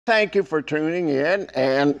Thank you for tuning in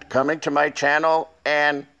and coming to my channel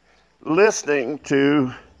and listening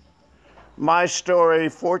to my story,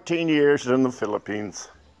 14 years in the Philippines.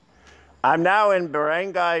 I'm now in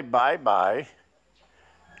Barangay Baybay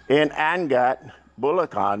in Angat,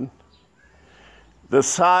 Bulacan. The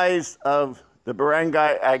size of the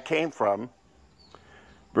barangay I came from,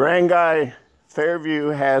 Barangay Fairview,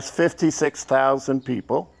 has 56,000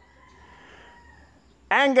 people.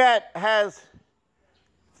 Angat has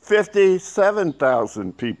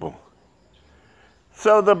 57,000 people.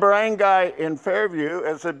 So the barangay in Fairview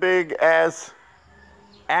is as big as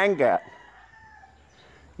Angat.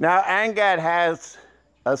 Now Angat has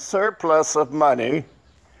a surplus of money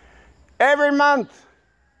every month,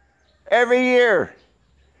 every year.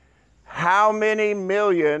 How many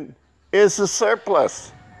million is the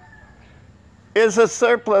surplus? Is a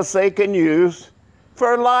surplus they can use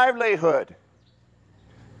for livelihood,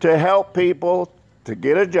 to help people to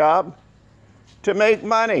get a job, to make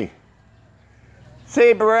money.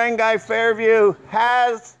 See, Barangay Fairview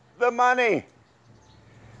has the money.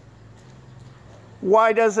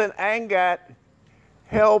 Why doesn't Angat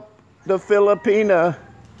help the Filipina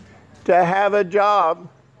to have a job,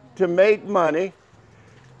 to make money?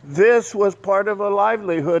 This was part of a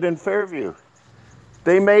livelihood in Fairview.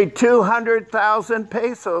 They made 200,000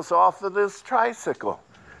 pesos off of this tricycle,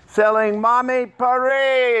 selling Mami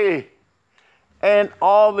Pare and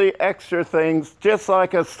all the extra things, just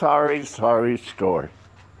like a sari store.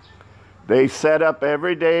 They set up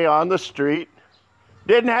every day on the street,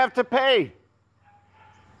 didn't have to pay.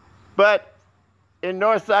 But in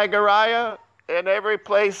North Zagaraya and every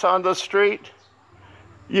place on the street,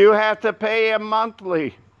 you have to pay a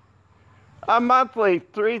monthly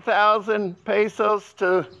 3,000 pesos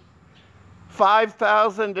to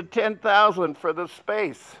 5,000 to 10,000 for the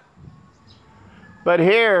space. But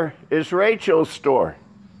here is Rachel's store.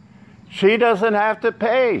 She doesn't have to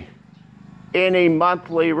pay any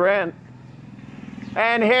monthly rent.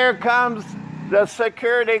 And here comes the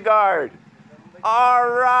security guard. All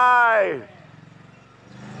right.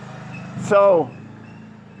 So,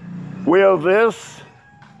 will this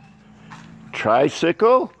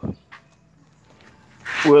tricycle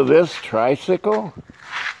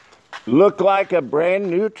look like a brand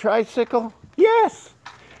new tricycle? Yes.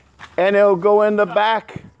 And it'll go in the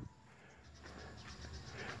back.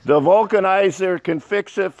 The vulcanizer can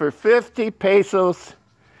fix it for 50 pesos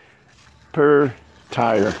per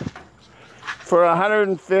tire. For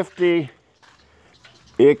 150,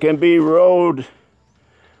 it can be rode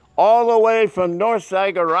all the way from North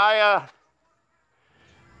Zagaraya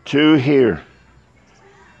to here.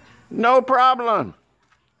 No problem.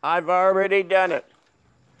 I've already done it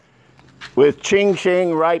with Ching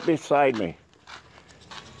Ching right beside me.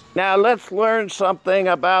 Now let's learn something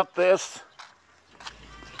about this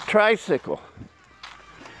tricycle.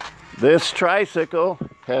 This tricycle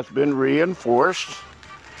has been reinforced,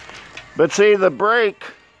 but see, the brake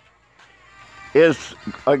is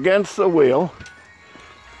against the wheel,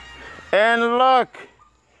 and look,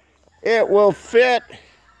 it will fit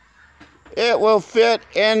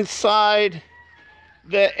inside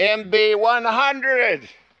the MB100.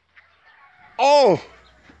 Oh,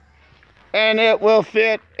 and it will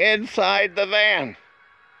fit inside the van.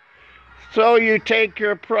 So you take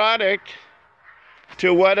your product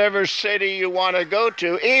to whatever city you want to go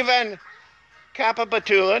to, even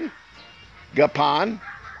Kapapatulan, Gapan.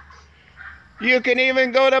 You can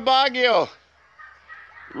even go to Baguio,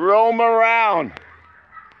 roam around,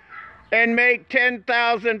 and make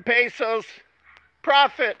 10,000 pesos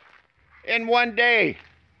profit in one day,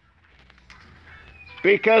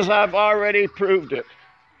 because I've already proved it.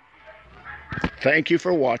 Thank you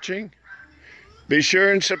for watching. Be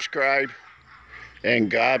sure and subscribe, and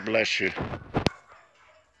God bless you.